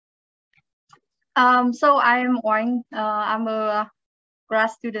So I'm Oanh. I'm a grad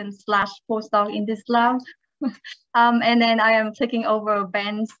student / postdoc in this lab. And then I am taking over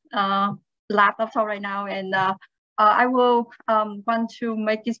Ben's laptop right now. And I will want to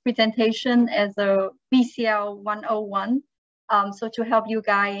make this presentation as a BCL 101. So to help you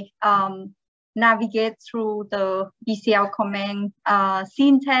guys navigate through the BCL command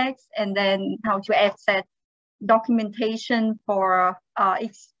syntax, and then how to access documentation for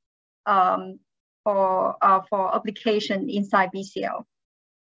for application inside BCL.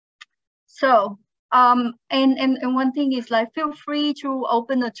 So and one thing is like, feel free to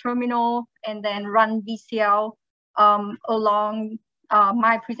open a terminal and then run BCL along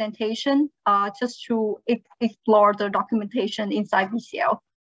my presentation just to explore the documentation inside BCL.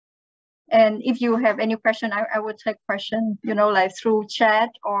 And if you have any question, I will take question, like through chat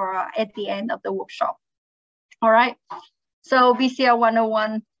or at the end of the workshop. All right. So BCL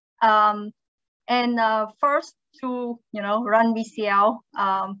 101. And first, to run BCL,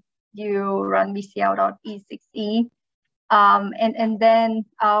 you run BCL.e6e, and then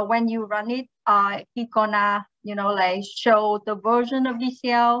when you run it, it's gonna like show the version of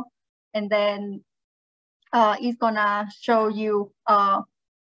BCL, and then it's gonna show you a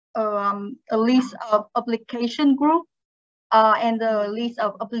list of application group and the list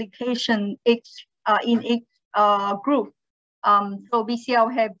of application in each group. So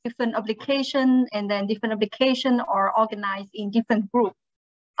BCL have different application, and then different application are organized in different groups.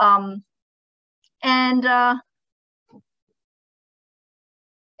 And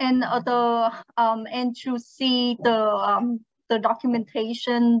to see the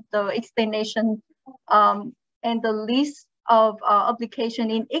documentation, the explanation, and the list of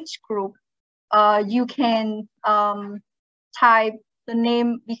application in each group, you can type the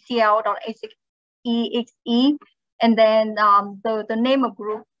name BCL.exe, and then the name of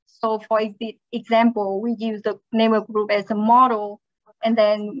group. So for example, we use the name of group as a model, and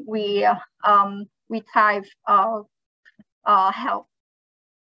then we type help.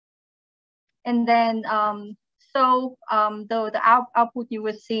 And then the output you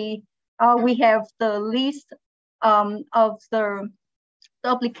will see, we have the list of the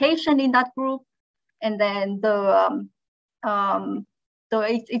application in that group, and then the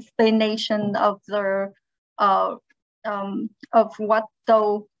explanation of the of what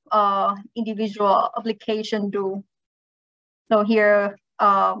the individual application do. So here,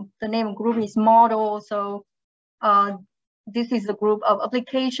 the name group is model. So this is a group of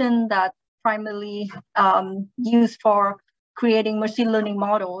application that primarily used for creating machine learning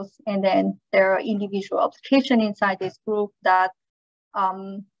models, and then there are individual application inside this group that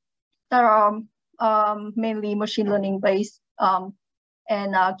are mainly machine learning based and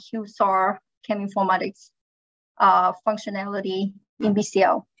QSAR cheminformatics functionality in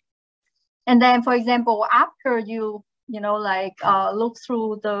BCL. And then, for example, after you look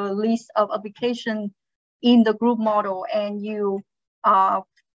through the list of application in the group model, and you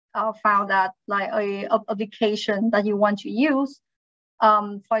found that like a application that you want to use,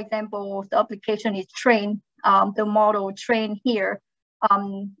 for example, the application is train, the model train here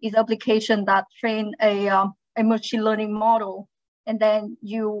is application that train a machine learning model, and then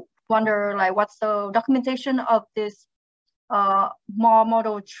you wonder like, what's the documentation of this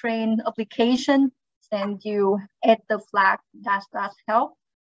model train application, and you add the flag --help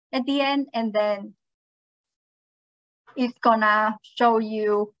at the end, and then it's gonna show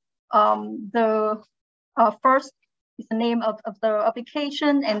you the first is the name of the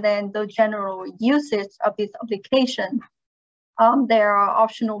application, and then the general usage of this application. There are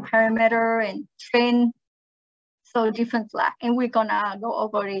optional parameter and train, so different flag, and we're gonna go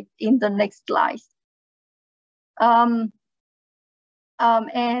over it in the next slides. And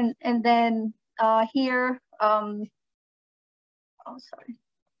then here, oh, sorry.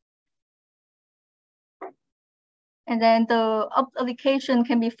 And then the application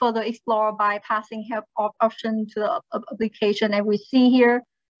can be further explored by passing help option to the application that we see here.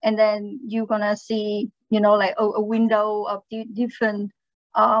 And then you're gonna see, like a window of the different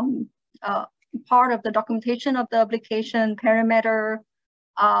part of the documentation of the application parameter,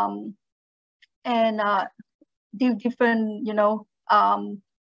 and the different,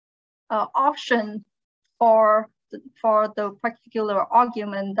 option for the particular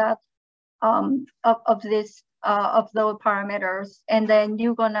argument that of this of those parameters. And then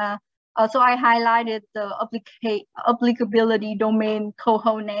you're gonna so I highlighted the applicability domain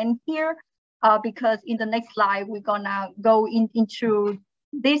cohort here because in the next slide we're gonna go into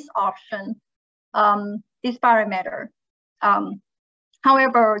this option, this parameter.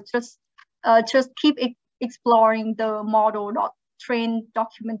 However, just keep exploring the model.train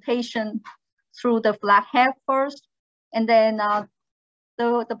documentation through the flag head first, and then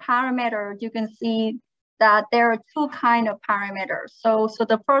the parameter, you can see that there are two kind of parameters. So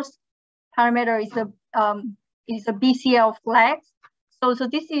the first parameter is a BCL flag. So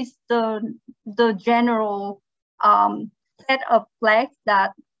this is the general set of flags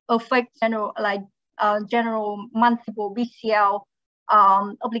that affect general multiple BCL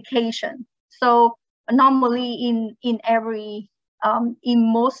application. So normally in every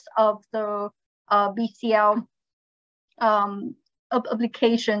in most of the BCL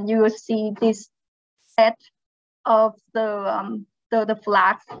application, you will see this set of the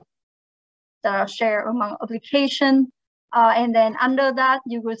flags that are shared among application, and then under that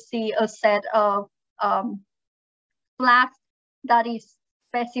you will see a set of flags that is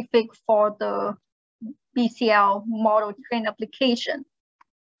specific for the BCL model train application.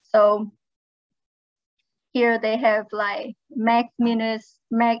 So here they have like max, minus,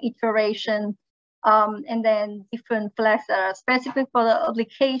 max iteration, and then different flags that are specific for the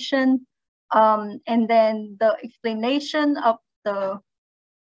application, and then the explanation of those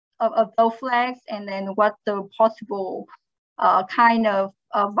flags, and then what the possible kind of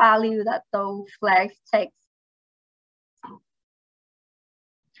value that those flags take.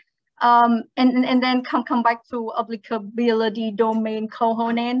 And then come back to applicability domain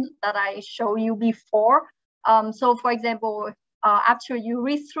component that I showed you before. So for example, after you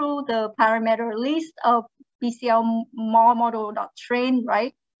read through the parameter list of BCL model.train,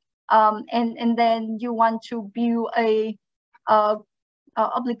 right? And then you want to build a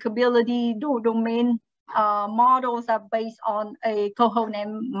applicability domain models are based on a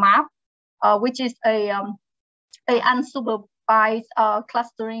component map, which is a unsupervised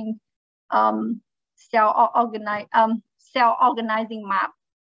clustering cell organizing map.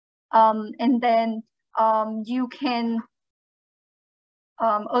 And then you can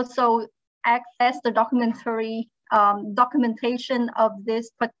also access the documentation of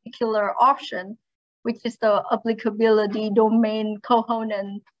this particular option, which is the applicability domain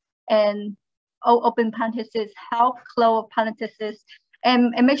component, and open parenthesis, help, close parenthesis,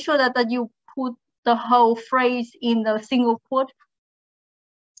 and make sure that you put the whole phrase in the single quote.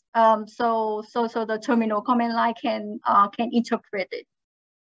 So the terminal command line can interpret it.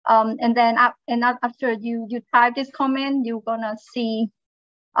 And then after you type this command, you're gonna see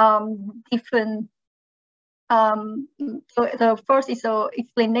different. So the first is an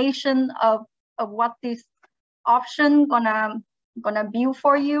explanation of what this option gonna build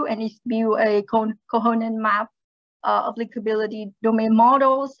for you, and it's build a component map applicability domain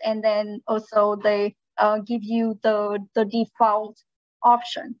models, and then also they give you the default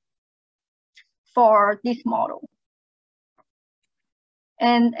option for this model.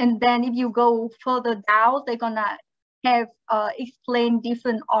 And then if you go further down, they're gonna have explain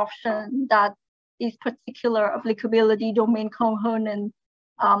different options that this particular applicability domain component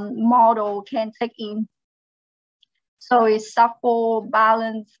model can take in. So it's shuffle,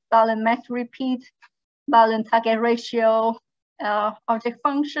 balance max repeat, balance target ratio, object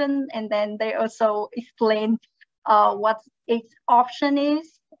function, and then they also explain what each option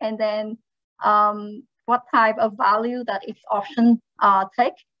is, and then what type of value that each option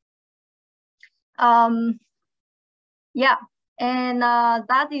take. Yeah, and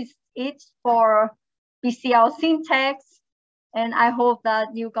that is it for BCL syntax. And I hope that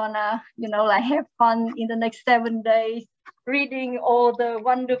you're gonna, have fun in the next 7 days, reading all the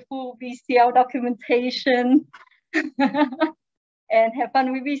wonderful BCL documentation and have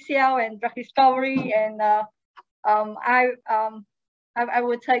fun with BCL and drug discovery. And I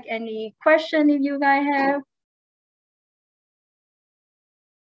will take any question if you guys have.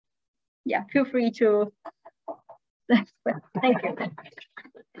 Yeah, feel free to. Thank you.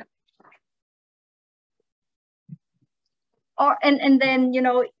 And then,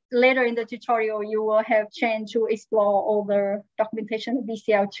 later in the tutorial, you will have chance to explore all the documentation of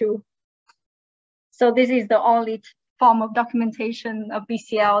BCL too. So this is the only form of documentation of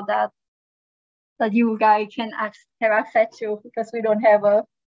BCL that you guys can have access to, because we don't have a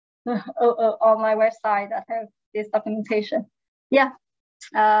online website that has this documentation. Yeah,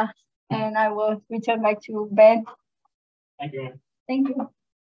 and I will return back to Ben. Thank you. Thank you.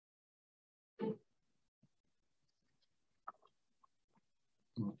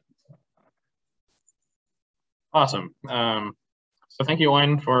 Awesome. So thank you,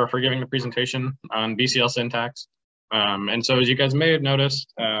 Wayne, for giving the presentation on BCL syntax. And so as you guys may have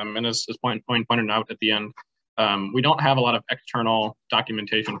noticed, and as Wayne pointed out at the end, we don't have a lot of external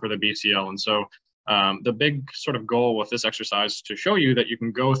documentation for the BCL. And so the big sort of goal with this exercise is to show you that you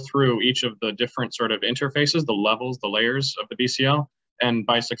can go through each of the different sort of interfaces, the levels, the layers of the BCL, and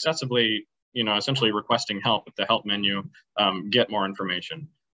by successively essentially requesting help with the help menu, get more information.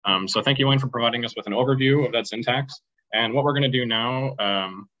 So thank you, Wayne, for providing us with an overview of that syntax. And what we're going to do now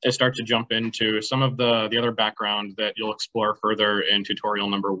is start to jump into some of the other background that you'll explore further in tutorial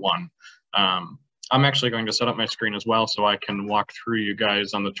number 1. I'm actually going to set up my screen as well so I can walk through you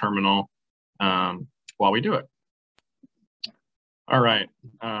guys on the terminal while we do it. All right,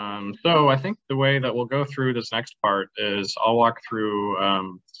 so I think the way that we'll go through this next part is I'll walk through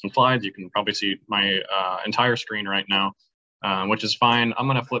some slides. You can probably see my entire screen right now, which is fine. I'm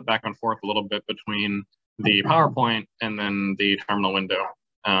gonna flip back and forth a little bit between the PowerPoint and then the terminal window.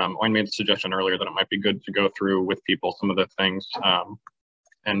 I made a suggestion earlier that it might be good to go through with people some of the things.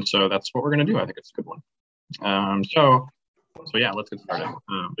 And so that's what we're gonna do. I think it's a good one. So yeah, let's get started.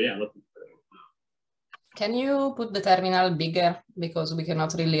 Can you put the terminal bigger because we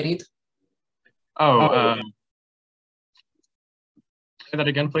cannot really read? Oh, say that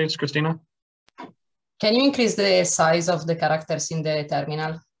again, please, Christina. Can you increase the size of the characters in the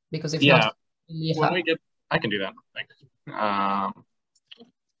terminal? Because if not, when we get, I can do that. Thanks.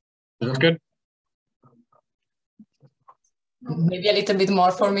 Is this good? Maybe a little bit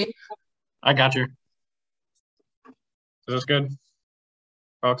more for me. I got you. Is this good,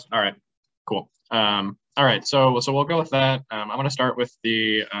 folks? All right, cool. All right, so we'll go with that. I'm going to start with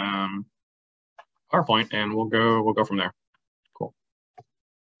the PowerPoint, and we'll go from there. Cool.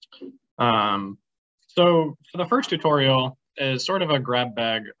 So the first tutorial is sort of a grab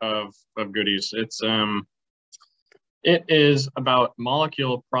bag of goodies. It is about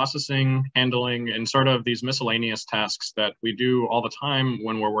molecule processing, handling, and sort of these miscellaneous tasks that we do all the time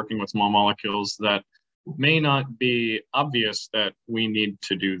when we're working with small molecules that may not be obvious that we need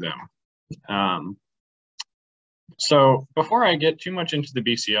to do them. So before I get too much into the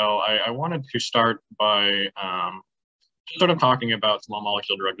BCL, I wanted to start by sort of talking about small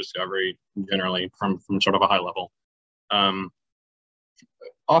molecule drug discovery generally from sort of a high level.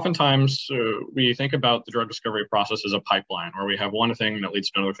 Oftentimes we think about the drug discovery process as a pipeline where we have one thing that leads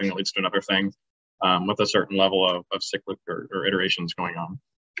to another thing that leads to another thing with a certain level of cyclic or iterations going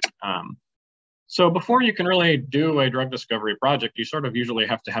on. So before you can really do a drug discovery project, you sort of usually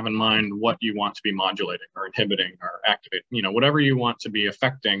have to have in mind what you want to be modulating or inhibiting or activating, whatever you want to be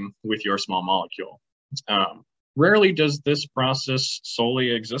affecting with your small molecule. Rarely does this process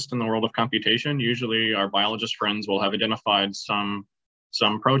solely exist in the world of computation. Usually our biologist friends will have identified some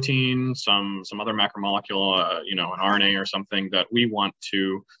protein, some other macromolecule, an RNA or something that we want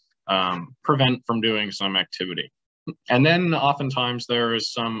to prevent from doing some activity. And then oftentimes there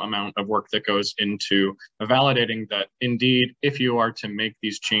is some amount of work that goes into validating that indeed, if you are to make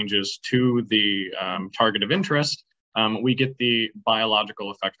these changes to the target of interest, we get the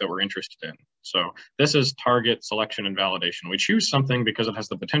biological effect that we're interested in. So this is target selection and validation. We choose something because it has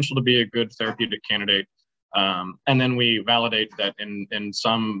the potential to be a good therapeutic candidate. And then we validate that in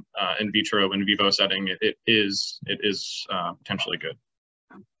some in vitro, in vivo setting, it is potentially good.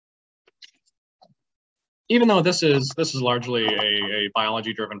 Even though this is largely a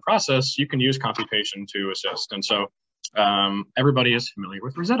biology-driven process, you can use computation to assist. And so everybody is familiar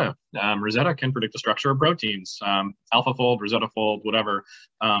with Rosetta. Rosetta can predict the structure of proteins, AlphaFold, RosettaFold, whatever.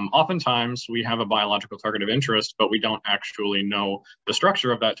 Oftentimes we have a biological target of interest, but we don't actually know the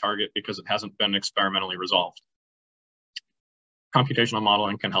structure of that target because it hasn't been experimentally resolved. Computational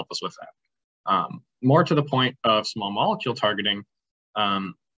modeling can help us with that. More to the point of small molecule targeting,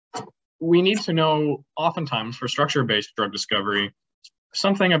 we need to know oftentimes for structure-based drug discovery,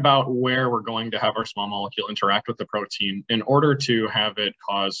 something about where we're going to have our small molecule interact with the protein in order to have it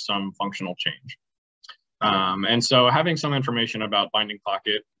cause some functional change. And so having some information about binding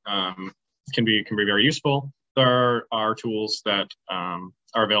pocket can be very useful. There are tools that are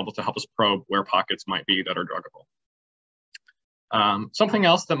available to help us probe where pockets might be that are druggable. Something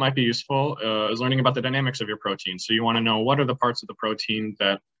else that might be useful is learning about the dynamics of your protein. So you want to know what are the parts of the protein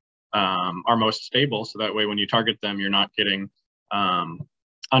that are most stable, so that way when you target them, you're not getting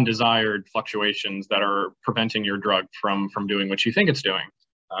undesired fluctuations that are preventing your drug from doing what you think it's doing.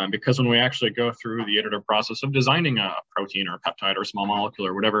 Because when we actually go through the iterative process of designing a protein or a peptide or a small molecule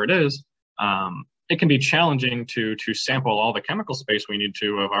or whatever it is, it can be challenging to sample all the chemical space we need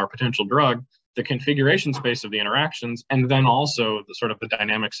to of our potential drug, the configuration space of the interactions, and then also the sort of the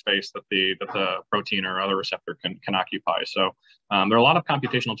dynamic space that the protein or other receptor can occupy. So there are a lot of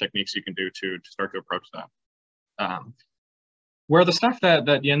computational techniques you can do to start to approach that. Where the stuff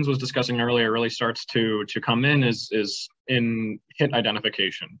that Jens was discussing earlier really starts to come in is in hit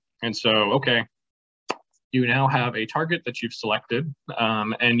identification. And so, okay, you now have a target that you've selected,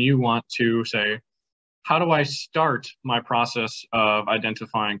 and you want to say, how do I start my process of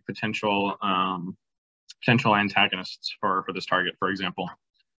identifying potential antagonists for this target, for example?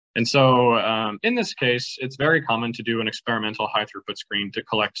 And so in this case, it's very common to do an experimental high throughput screen to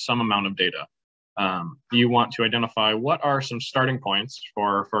collect some amount of data. You want to identify what are some starting points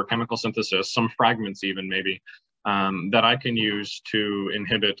for chemical synthesis, some fragments even maybe, that I can use to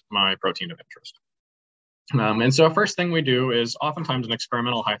inhibit my protein of interest. And so first thing we do is oftentimes an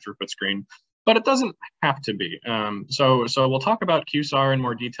experimental high throughput screen, but it doesn't have to be. So we'll talk about QSAR in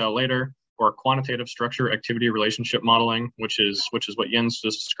more detail later, or quantitative structure activity relationship modeling, which is what Jens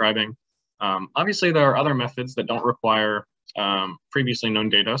was describing. Obviously, there are other methods that don't require previously known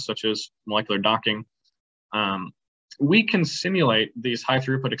data, such as molecular docking. We can simulate these high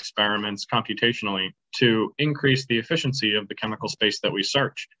throughput experiments computationally to increase the efficiency of the chemical space that we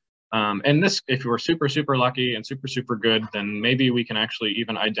search. And this, if we're super, super lucky and super, super good, then maybe we can actually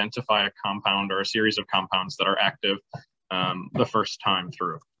even identify a compound or a series of compounds that are active the first time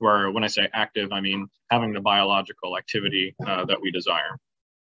through, where when I say active, I mean having the biological activity that we desire.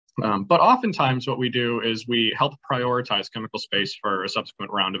 But oftentimes what we do is we help prioritize chemical space for a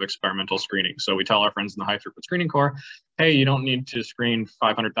subsequent round of experimental screening. So we tell our friends in the high throughput screening core, hey, you don't need to screen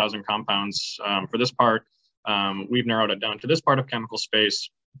 500,000 compounds for this part. We've narrowed it down to this part of chemical space.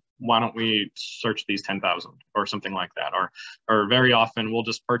 Why don't we search these 10,000 or something like that? Or very often we'll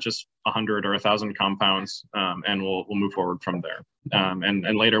just purchase 100 or 1,000 compounds and we'll move forward from there.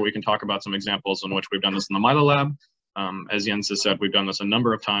 And later we can talk about some examples in which we've done this in the Meiler Lab. As Jens has said, we've done this a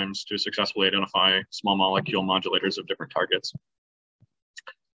number of times to successfully identify small molecule modulators of different targets.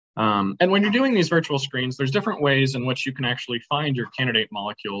 And when you're doing these virtual screens, there's different ways in which you can actually find your candidate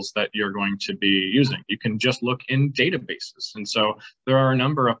molecules that you're going to be using. You can just look in databases. And so there are a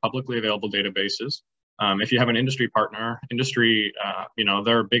number of publicly available databases. If you have an industry partner,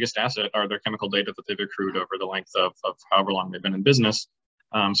 their biggest asset are their chemical data that they've accrued over the length of however long they've been in business,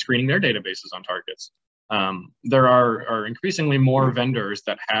 screening their databases on targets. There are increasingly more vendors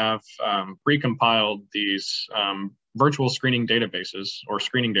that have pre-compiled these virtual screening databases or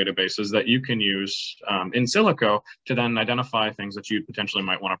screening databases that you can use in silico to then identify things that you potentially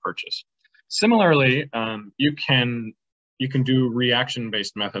might want to purchase. Similarly, you can do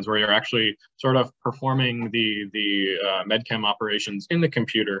reaction-based methods where you're actually sort of performing the medchem operations in the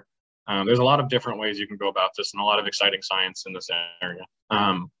computer. There's a lot of different ways you can go about this and a lot of exciting science in this area.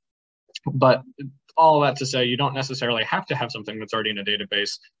 But all that to say, you don't necessarily have to have something that's already in a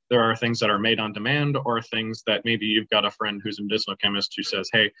database. There are things that are made on demand or things that maybe you've got a friend who's a medicinal chemist who says,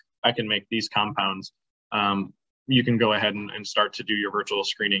 hey, I can make these compounds. You can go ahead and start to do your virtual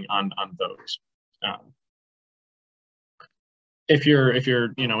screening on those. If you're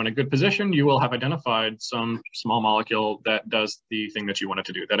in a good position, you will have identified some small molecule that does the thing that you want it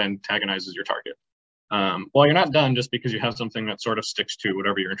to do, that antagonizes your target. Well, you're not done just because you have something that sort of sticks to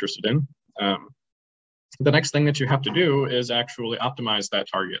whatever you're interested in. The next thing that you have to do is actually optimize that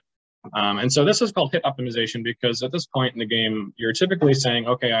target. And so this is called hit optimization because at this point in the game, you're typically saying,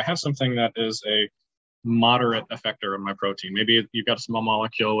 okay, I have something that is a moderate effector of my protein. Maybe you've got a small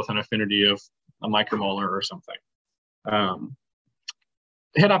molecule with an affinity of a micromolar or something.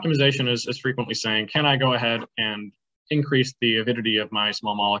 Hit optimization is frequently saying, can I go ahead and increase the avidity of my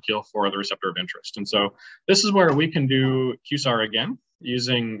small molecule for the receptor of interest? And so this is where we can do QSAR again,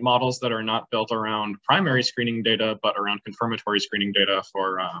 using models that are not built around primary screening data, but around confirmatory screening data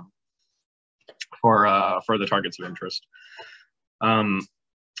for the targets of interest.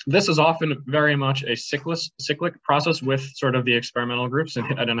 This is often very much a cyclic process with sort of the experimental groups and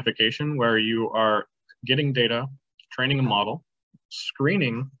hit identification, where you are getting data, training a model,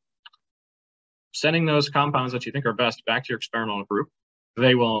 screening, sending those compounds that you think are best back to your experimental group.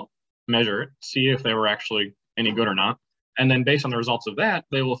 They will measure it, see if they were actually any good or not. And then based on the results of that,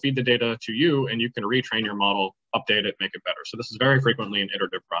 they will feed the data to you and you can retrain your model, update it, make it better. So this is very frequently an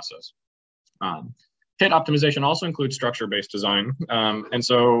iterative process. Hit optimization also includes structure-based design. And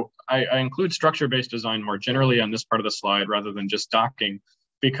so I include structure-based design more generally on this part of the slide rather than just docking,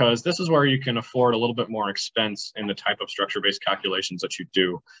 because this is where you can afford a little bit more expense in the type of structure-based calculations that you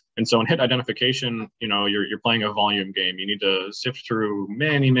do. And so in hit identification, you're playing a volume game. You need to sift through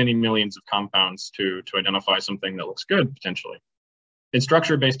many, many millions of compounds to identify something that looks good, potentially. In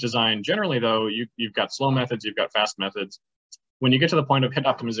structure-based design, generally though, you've got slow methods, you've got fast methods. When you get to the point of hit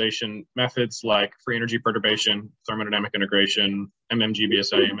optimization, methods like free energy perturbation, thermodynamic integration,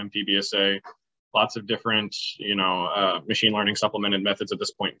 MMGBSA, MMPBSA, lots of different, machine learning supplemented methods at this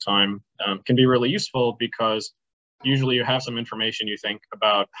point in time can be really useful, because usually you have some information you think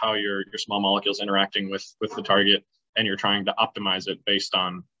about how your small molecules interacting with the target. and you're trying to optimize it based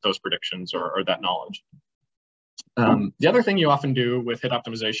on those predictions or that knowledge. The other thing you often do with hit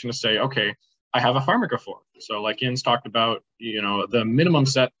optimization is say, okay, I have a pharmacophore. So like Jens talked about, the minimum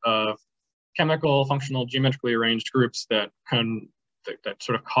set of chemical, functional, geometrically arranged groups that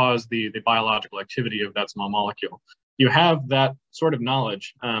sort of cause the biological activity of that small molecule. You have that sort of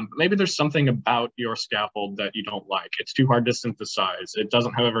knowledge, but maybe there's something about your scaffold that you don't like. It's too hard to synthesize. It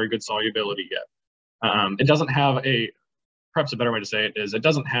doesn't have a very good solubility yet. It doesn't have perhaps a better way to say it is, it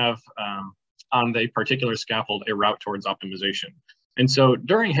doesn't have on the particular scaffold a route towards optimization. And so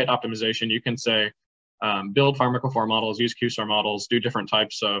during hit optimization, you can say, build pharmacophore models, use QSAR models, do different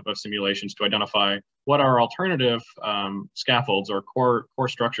types of simulations to identify what are alternative scaffolds or core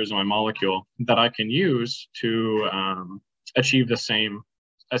structures in my molecule that I can use to achieve the same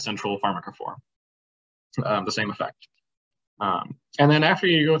essential pharmacophore, the same effect. And then after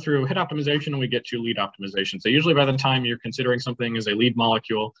you go through hit optimization, we get to lead optimization. So usually by the time you're considering something as a lead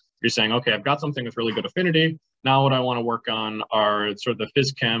molecule, you're saying, okay, I've got something with really good affinity. Now what I want to work on are sort of the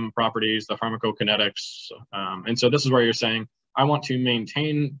phys-chem properties, the pharmacokinetics. And so this is where you're saying, I want to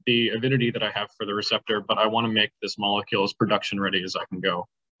maintain the avidity that I have for the receptor, but I want to make this molecule as production ready as I can go.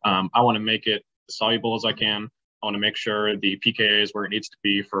 I want to make it as soluble as I can. I want to make sure the pKa is where it needs to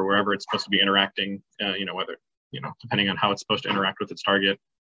be for wherever it's supposed to be interacting, whether, depending on how it's supposed to interact with its target.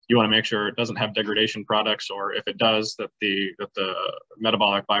 You want to make sure it doesn't have degradation products, or if it does, that the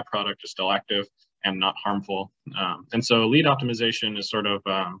metabolic byproduct is still active and not harmful. And so lead optimization is sort of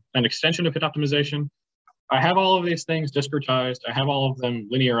an extension of hit optimization. I have all of these things discretized. I have all of them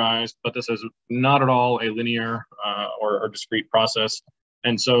linearized, but this is not at all a linear or discrete process.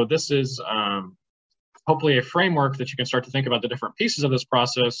 And so this is hopefully a framework that you can start to think about the different pieces of this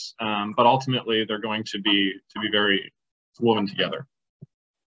process, but ultimately they're going to be very woven together.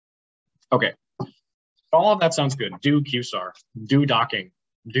 Okay, all of that sounds good. Do QSAR, do docking,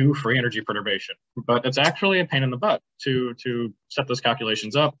 do free energy perturbation, but it's actually a pain in the butt to set those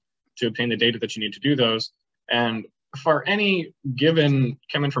calculations up, to obtain the data that you need to do those. And for any given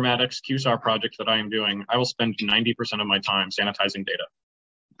cheminformatics QSAR project that I am doing, I will spend 90% of my time sanitizing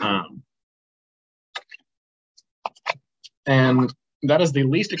data. And that is the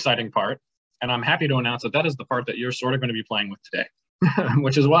least exciting part. And I'm happy to announce that that is the part that you're sort of going to be playing with today.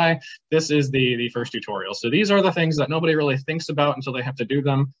 Which is why this is the first tutorial. So these are the things that nobody really thinks about until they have to do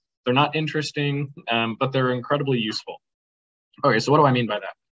them. They're not interesting, but they're incredibly useful. Okay, so what do I mean by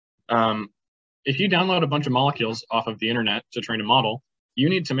that? If you download a bunch of molecules off of the internet to train a model, you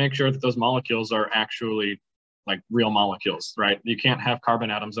need to make sure that those molecules are actually like real molecules, right? You can't have carbon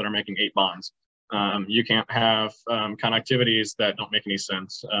atoms that are making 8 bonds. You can't have connectivities that don't make any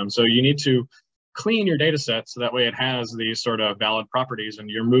sense. So you need to clean your data set so that way it has these sort of valid properties, and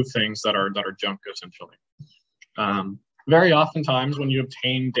you remove things that are junk essentially. Very oftentimes when you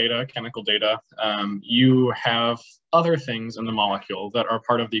obtain data, chemical data, you have other things in the molecule that are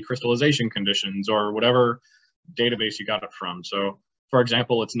part of the crystallization conditions or whatever database you got it from. So for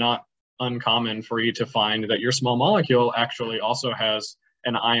example, it's not uncommon for you to find that your small molecule actually also has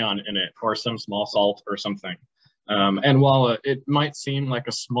an ion in it or some small salt or something. And while it might seem like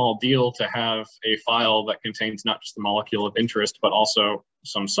a small deal to have a file that contains not just the molecule of interest, but also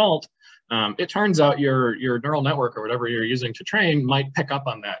some salt, it turns out your neural network or whatever you're using to train might pick up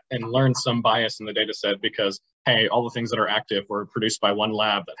on that and learn some bias in the data set because, hey, all the things that are active were produced by one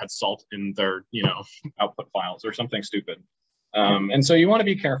lab that had salt in their output files or something stupid. And so you want to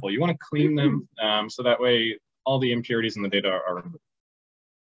be careful. You want to clean them so that way all the impurities in the data are removed.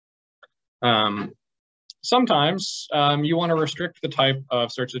 Sometimes you want to restrict the type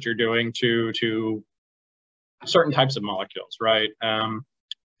of search that you're doing to certain types of molecules, right?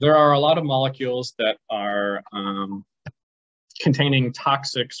 There are a lot of molecules that are containing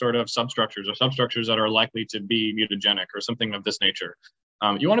toxic sort of substructures or substructures that are likely to be mutagenic or something of this nature.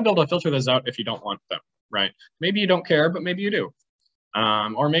 You want to be able to filter those out if you don't want them, right? Maybe you don't care, but maybe you do.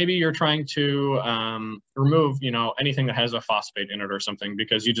 Or maybe you're trying to remove, anything that has a phosphate in it or something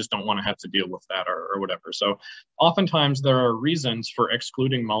because you just don't want to have to deal with that or whatever. So oftentimes there are reasons for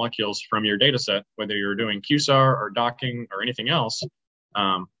excluding molecules from your data set, whether you're doing QSAR or docking or anything else.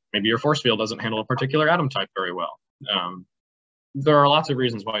 Maybe your force field doesn't handle a particular atom type very well. There are lots of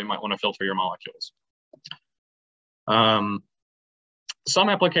reasons why you might want to filter your molecules. Some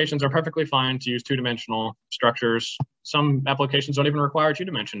applications are perfectly fine to use 2-dimensional structures. Some applications don't even require 2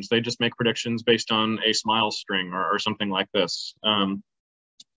 dimensions. They just make predictions based on a smile string or something like this.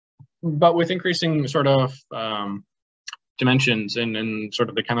 But with increasing sort of dimensions and sort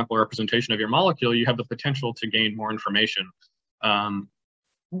of the chemical representation of your molecule, you have the potential to gain more information.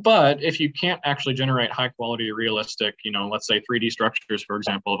 But if you can't actually generate high quality, realistic, let's say 3D structures, for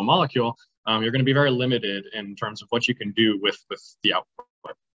example, of a molecule, you're going to be very limited in terms of what you can do with the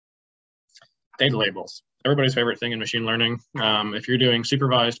output. Data labels, everybody's favorite thing in machine learning. If you're doing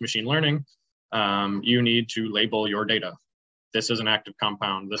supervised machine learning, you need to label your data. This is an active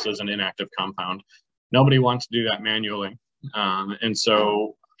compound. This is an inactive compound. Nobody wants to do that manually. And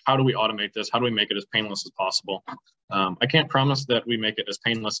so how do we automate this? How do we make it as painless as possible? I can't promise that we make it as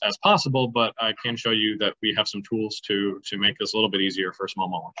painless as possible, but I can show you that we have some tools to make this a little bit easier for small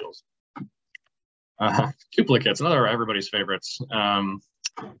molecules. Duplicates, another everybody's favorites.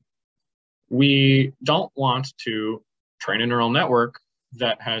 We don't want to train a neural network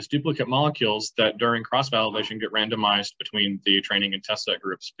that has duplicate molecules that during cross-validation get randomized between the training and test set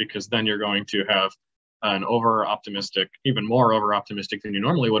groups, because then you're going to have an over-optimistic, even more over-optimistic than you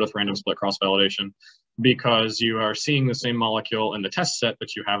normally would with random split cross-validation, because you are seeing the same molecule in the test set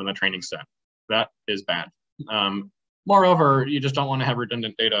that you have in the training set. That is bad. Moreover, you just don't want to have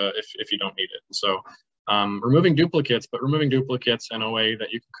redundant data if you don't need it. So removing duplicates, but removing duplicates in a way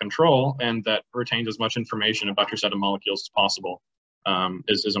that you can control and that retains as much information about your set of molecules as possible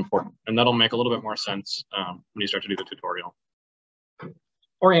is important. And that'll make a little bit more sense when you start to do the tutorial.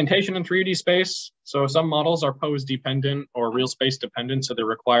 Orientation in 3D space. So some models are pose dependent or real space dependent, so they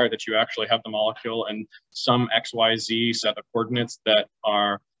require that you actually have the molecule and some XYZ set of coordinates that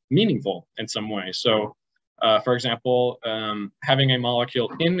are meaningful in some way. So for example, having a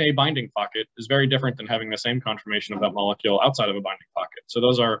molecule in a binding pocket is very different than having the same conformation of that molecule outside of a binding pocket. So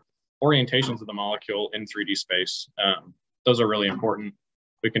those are orientations of the molecule in 3D space. Those are really important.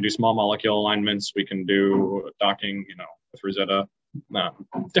 We can do small molecule alignments. We can do docking, with Rosetta.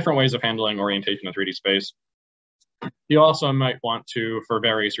 Different ways of handling orientation in 3D space. You also might want to, for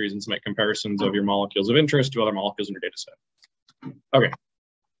various reasons, make comparisons of your molecules of interest to other molecules in your data set. Okay.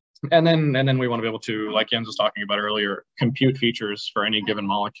 And then we want to be able to, like Jens was talking about earlier, compute features for any given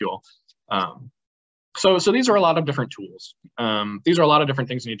molecule. So these are a lot of different tools. These are a lot of different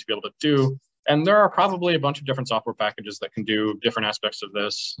things you need to be able to do. And there are probably a bunch of different software packages that can do different aspects of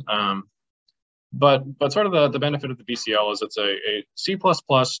this. But sort of the benefit of the BCL is it's a C++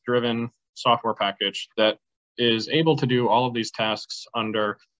 driven software package that is able to do all of these tasks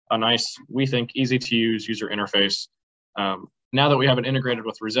under a nice, we think, easy to use user interface. Now that we have it integrated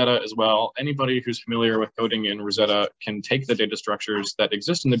with Rosetta as well, anybody who's familiar with coding in Rosetta can take the data structures that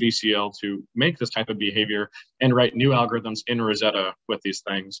exist in the BCL to make this type of behavior and write new algorithms in Rosetta with these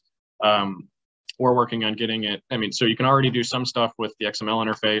things. We're working on getting it. So you can already do some stuff with the XML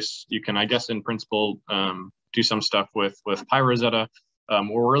interface. You can, I guess, in principle, do some stuff with PyRosetta.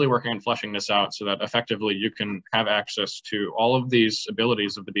 We're really working on fleshing this out so that effectively you can have access to all of these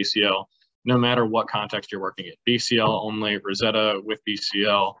abilities of the BCL, no matter what context you're working in. BCL only, Rosetta with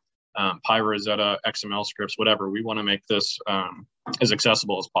BCL, PyRosetta, XML scripts, whatever. We want to make this as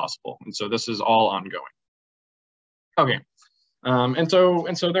accessible as possible. And so this is all ongoing. Okay. And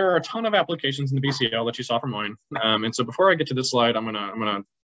so there are a ton of applications in the BCL that you saw from mine. And so before I get to this slide, I'm gonna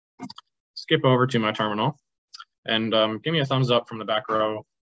skip over to my terminal and give me a thumbs up from the back row.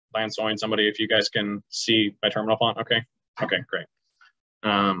 Lance, Owen, somebody, if you guys can see my terminal font. Okay, great.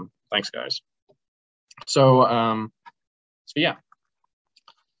 Thanks, guys. So yeah,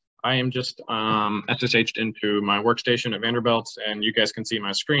 I am just SSH'd into my workstation at Vanderbilt, and you guys can see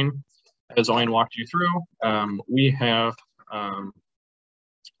my screen. As Owen walked you through, we have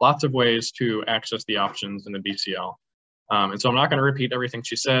lots of ways to access the options in the BCL. And so I'm not going to repeat everything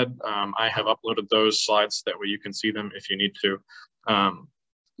she said. I have uploaded those slides that way you can see them if you need to.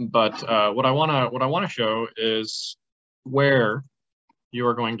 But what I want to show is where you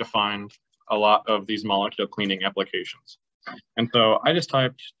are going to find a lot of these molecule cleaning applications. And so I just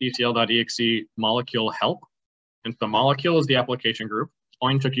typed bcl.exe molecule help. And so molecule is the application group.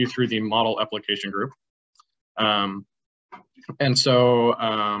 Owen took you through the model application group. And so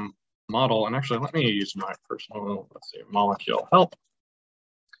model, and actually let me use my personal, let's see, molecule help.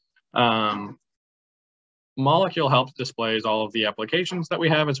 Molecule help displays all of the applications that we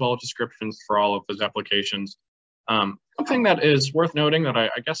have, as well as descriptions for all of those applications. Something that is worth noting that I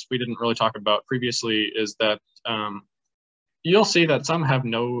guess we didn't really talk about previously is that you'll see that some have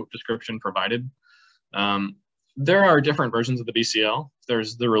no description provided. There are different versions of the BCL.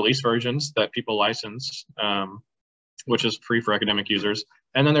 There's the release versions that people license, which is free for academic users.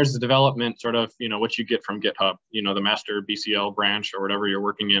 And then there's the development sort of, what you get from GitHub, the master BCL branch or whatever you're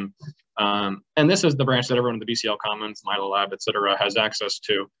working in. And this is the branch that everyone in the BCL Commons, Meiler Lab, et cetera, has access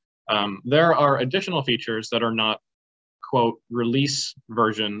to. There are additional features that are not, quote, release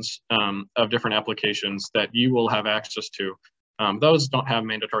versions of different applications that you will have access to. Those don't have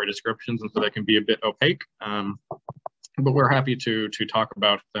mandatory descriptions, and so they can be a bit opaque. But we're happy to talk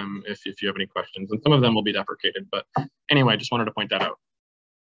about them if you have any questions. And some of them will be deprecated. But anyway, just wanted to point that out.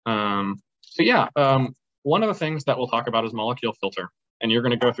 So yeah, one of the things that we'll talk about is molecule filter. And you're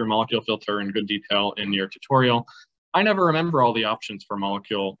going to go through molecule filter in good detail in your tutorial. I never remember all the options for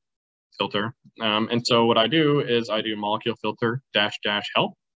molecule filter. And so what I do is I do molecule filter --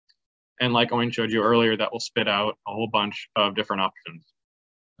 help. And like Owen showed you earlier, that will spit out a whole bunch of different options.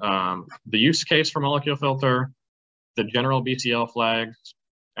 The use case for molecule filter, the general BCL flags,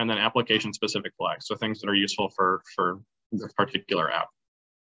 and then application-specific flags, so things that are useful for this particular app.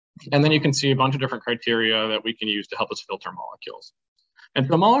 And then you can see a bunch of different criteria that we can use to help us filter molecules. And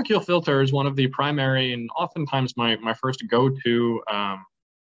so molecule filter is one of the primary and oftentimes my first go-to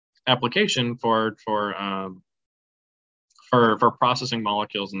application for processing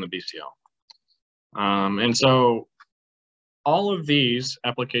molecules in the BCL. And so all of these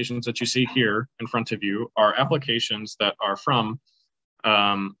applications that you see here in front of you are applications that are from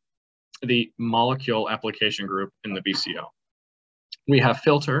the molecule application group in the BCL. We have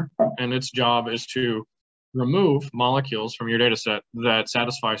filter, and its job is to remove molecules from your data set that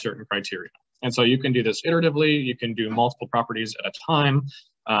satisfy certain criteria. And so you can do this iteratively. You can do multiple properties at a time.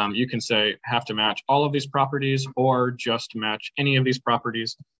 You can say, have to match all of these properties or just match any of these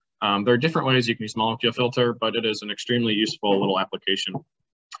properties. There are different ways you can use molecule filter, but it is an extremely useful little application.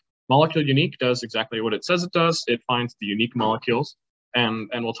 Molecule unique does exactly what it says it does. It finds the unique molecules. And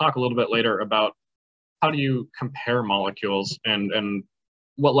we'll talk a little bit later about how do you compare molecules and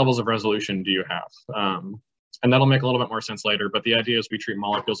what levels of resolution do you have. And that'll make a little bit more sense later, but the idea is we treat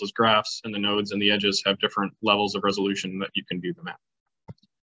molecules as graphs, and the nodes and the edges have different levels of resolution that you can do them at.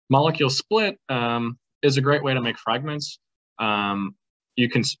 Molecule split is a great way to make fragments. You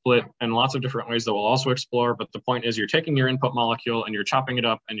can split in lots of different ways that we'll also explore, but the point is you're taking your input molecule and you're chopping it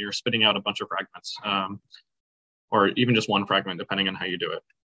up and you're spitting out a bunch of fragments, or even just one fragment, depending on how you do it.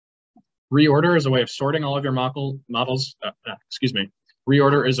 Reorder is a way of sorting all of your models.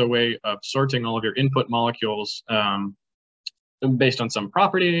 Reorder is a way of sorting all of your input molecules based on some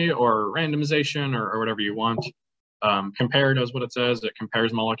property or randomization or whatever you want. Compare does what it says. It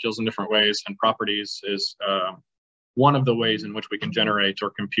compares molecules in different ways, and properties is one of the ways in which we can generate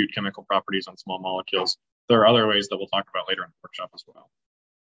or compute chemical properties on small molecules. There are other ways that we'll talk about later in the workshop as well.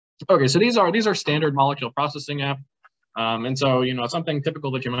 Okay, so these are standard molecule processing app. And so, something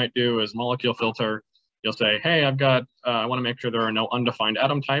typical that you might do is molecule filter. You'll say, hey, I want to make sure there are no undefined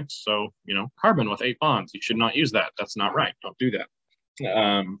atom types. So, carbon with 8 bonds, you should not use that. That's not right. Don't do that.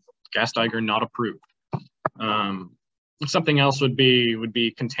 Gas Deiger not approved. Something else would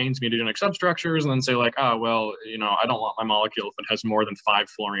be contains mutagenic substructures, and then say like, well, I don't want my molecule if it has more than 5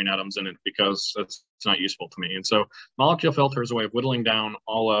 fluorine atoms in it because it's not useful to me. And so molecule filter is a way of whittling down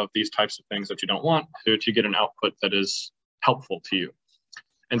all of these types of things that you don't want to get an output that is helpful to you.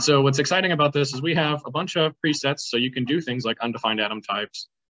 And so what's exciting about this is we have a bunch of presets, so you can do things like undefined atom types.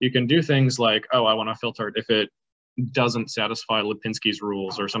 You can do things like, I want to filter it if it doesn't satisfy Lipinski's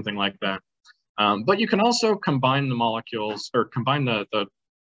rules or something like that. But you can also combine the molecules or combine the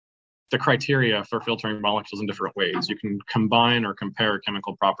criteria for filtering molecules in different ways. You can combine or compare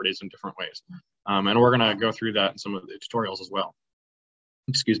chemical properties in different ways. And we're going to go through that in some of the tutorials as well.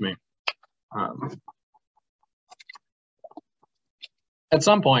 Excuse me. At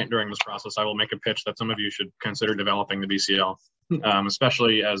some point during this process, I will make a pitch that some of you should consider developing the BCL,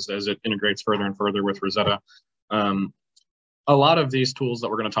 especially as it integrates further and further with Rosetta. A lot of these tools that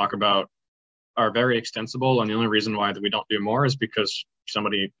we're going to talk about are very extensible, and the only reason why that we don't do more is because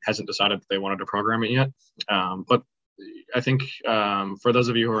somebody hasn't decided that they wanted to program it yet. But I think for those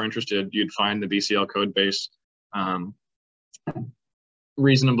of you who are interested, you'd find the BCL code base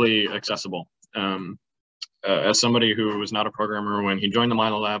reasonably accessible. As somebody who was not a programmer when he joined the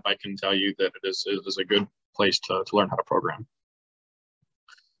Meiler Lab, I can tell you that it is a good place to learn how to program.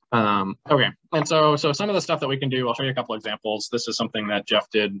 Okay, and so some of the stuff that we can do, I'll show you a couple examples. This is something that Jeff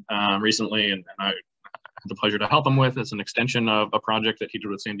did recently, and I had the pleasure to help him with. It's an extension of a project that he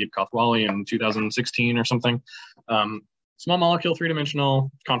did with Sandeep Kothwali in 2016 or something. Small molecule 3-dimensional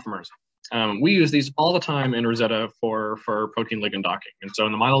conformers. We use these all the time in Rosetta for protein ligand docking. And so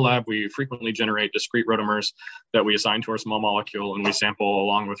in the Meiler Lab, we frequently generate discrete rotamers that we assign to our small molecule, and we sample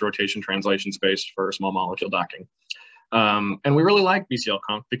along with rotation translation space for small molecule docking. And we really like BCL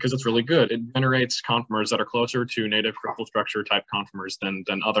conf because it's really good. It generates conformers that are closer to native crystal structure type conformers than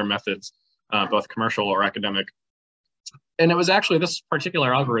other methods, both commercial or academic. And it was actually this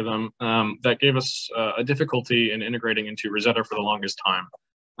particular algorithm that gave us a difficulty in integrating into Rosetta for the longest time.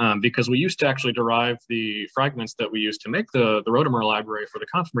 because we used to actually derive the fragments that we used to make the rotamer library for the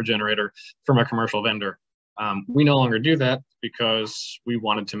conformer generator from a commercial vendor. We no longer do that because we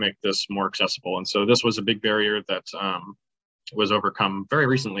wanted to make this more accessible. And so this was a big barrier that was overcome very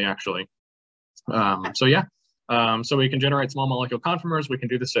recently, actually. So we can generate small molecule conformers. We can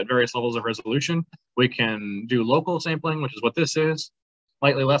do this at various levels of resolution. We can do local sampling, which is what this is,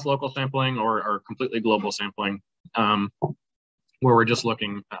 slightly less local sampling, or completely global sampling, where we're just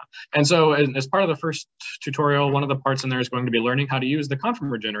looking. And so as part of the first tutorial, one of the parts in there is going to be learning how to use the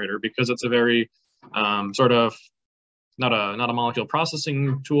conformer generator, because it's a very sort of not a molecule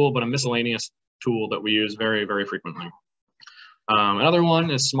processing tool, but a miscellaneous tool that we use very, very frequently. Another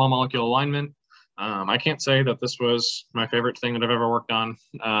one is small molecule alignment. I can't say that this was my favorite thing that I've ever worked on,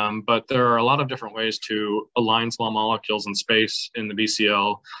 but there are a lot of different ways to align small molecules in space in the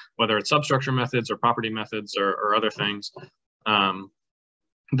BCL, whether it's substructure methods or property methods or other things that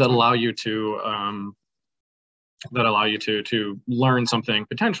allow you to learn something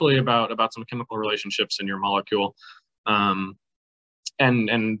potentially about some chemical relationships in your molecule, and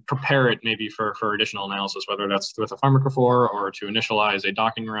prepare it maybe for additional analysis, whether that's with a pharmacophore or to initialize a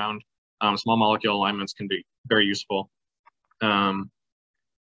docking round. Small molecule alignments can be very useful. Since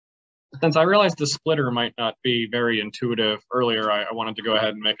I realized the splitter might not be very intuitive earlier, I wanted to go ahead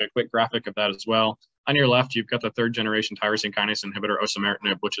and make a quick graphic of that as well. On your left, you've got the 3rd generation tyrosine kinase inhibitor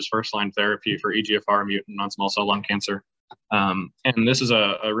osimertinib, which is first-line therapy for EGFR mutant non-small cell lung cancer. And this is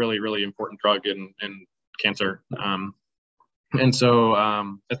a really, really important drug in cancer. And so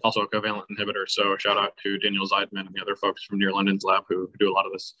it's also a covalent inhibitor. So shout out to Daniel Zeidman and the other folks from near London's lab who do a lot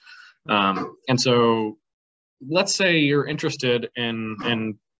of this. And so let's say you're interested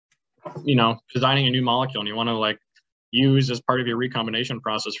in designing a new molecule, and you want to use as part of your recombination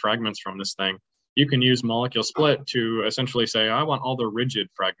process fragments from this thing. You can use molecule split to essentially say, I want all the rigid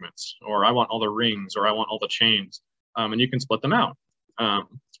fragments, or I want all the rings, or I want all the chains, and you can split them out.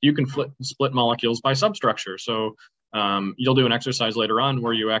 You can split molecules by substructure. So you'll do an exercise later on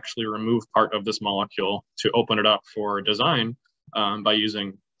where you actually remove part of this molecule to open it up for design by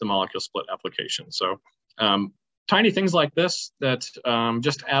using the molecule split application. So tiny things like this that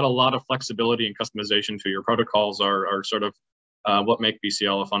just add a lot of flexibility and customization to your protocols are sort of what make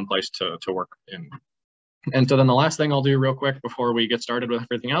BCL a fun place to work in. And so then the last thing I'll do real quick before we get started with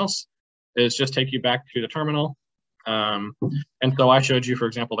everything else is just take you back to the terminal. And so I showed you, for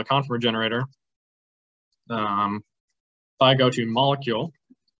example, the conformer generator. If I go to molecule,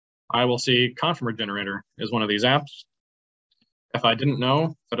 I will see conformer generator is one of these apps. If I didn't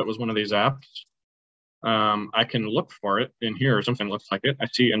know that it was one of these apps, I can look for it in here or something that looks like it. I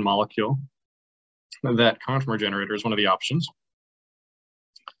see in molecule that conformer generator is one of the options.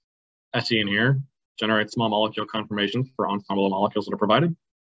 I see in here, generate small molecule conformations for ensemble molecules that are provided.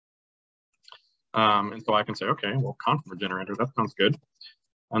 And so I can say, okay, well, conformer generator, that sounds good.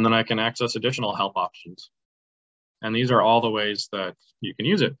 And then I can access additional help options. And these are all the ways that you can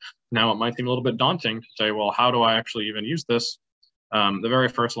use it. Now, it might seem a little bit daunting to say, well, how do I actually even use this? The very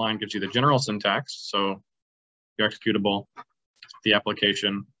first line gives you the general syntax. So your executable, the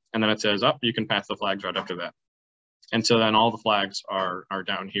application, and then it says, you can pass the flags right after that. And so then all the flags are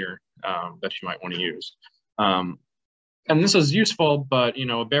down here that you might want to use. And this is useful, but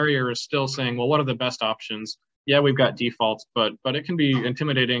a barrier is still saying, well, what are the best options? Yeah, we've got defaults, but it can be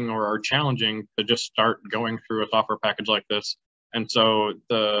intimidating or challenging to just start going through a software package like this. And so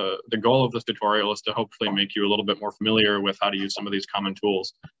the goal of this tutorial is to hopefully make you a little bit more familiar with how to use some of these common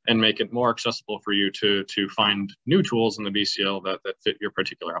tools and make it more accessible for you to find new tools in the BCL that fit your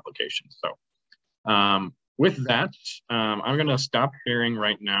particular application. So with that, I'm going to stop sharing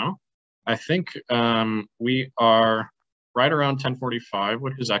right now. I think we are right around 10:45,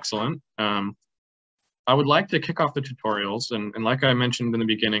 which is excellent. I would like to kick off the tutorials. And like I mentioned in the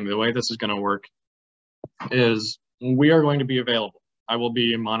beginning, the way this is going to work is we are going to be available. I will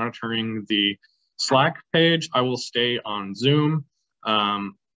be monitoring the Slack page. I will stay on Zoom.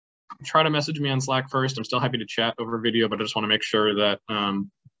 Try to message me on Slack first. I'm still happy to chat over video, but I just want to make sure that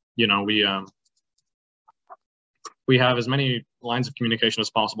we have as many lines of communication as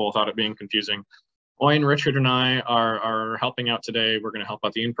possible without it being confusing. Wayne, Richard, and I are helping out today. We're going to help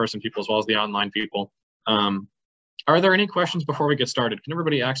out the in-person people as well as the online people. Are there any questions before we get started? Can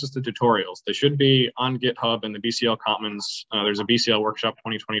everybody access the tutorials? They should be on GitHub and the BCL Commons. There's a BCL Workshop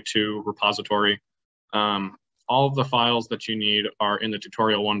 2022 repository. All of the files that you need are in the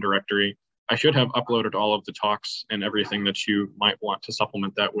tutorial 1 directory. I should have uploaded all of the talks and everything that you might want to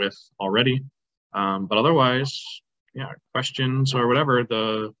supplement that with already. But otherwise, yeah, questions or whatever,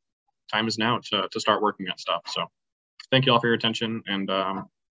 the time is now to start working on stuff. So thank you all for your attention, and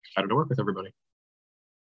excited to work with everybody.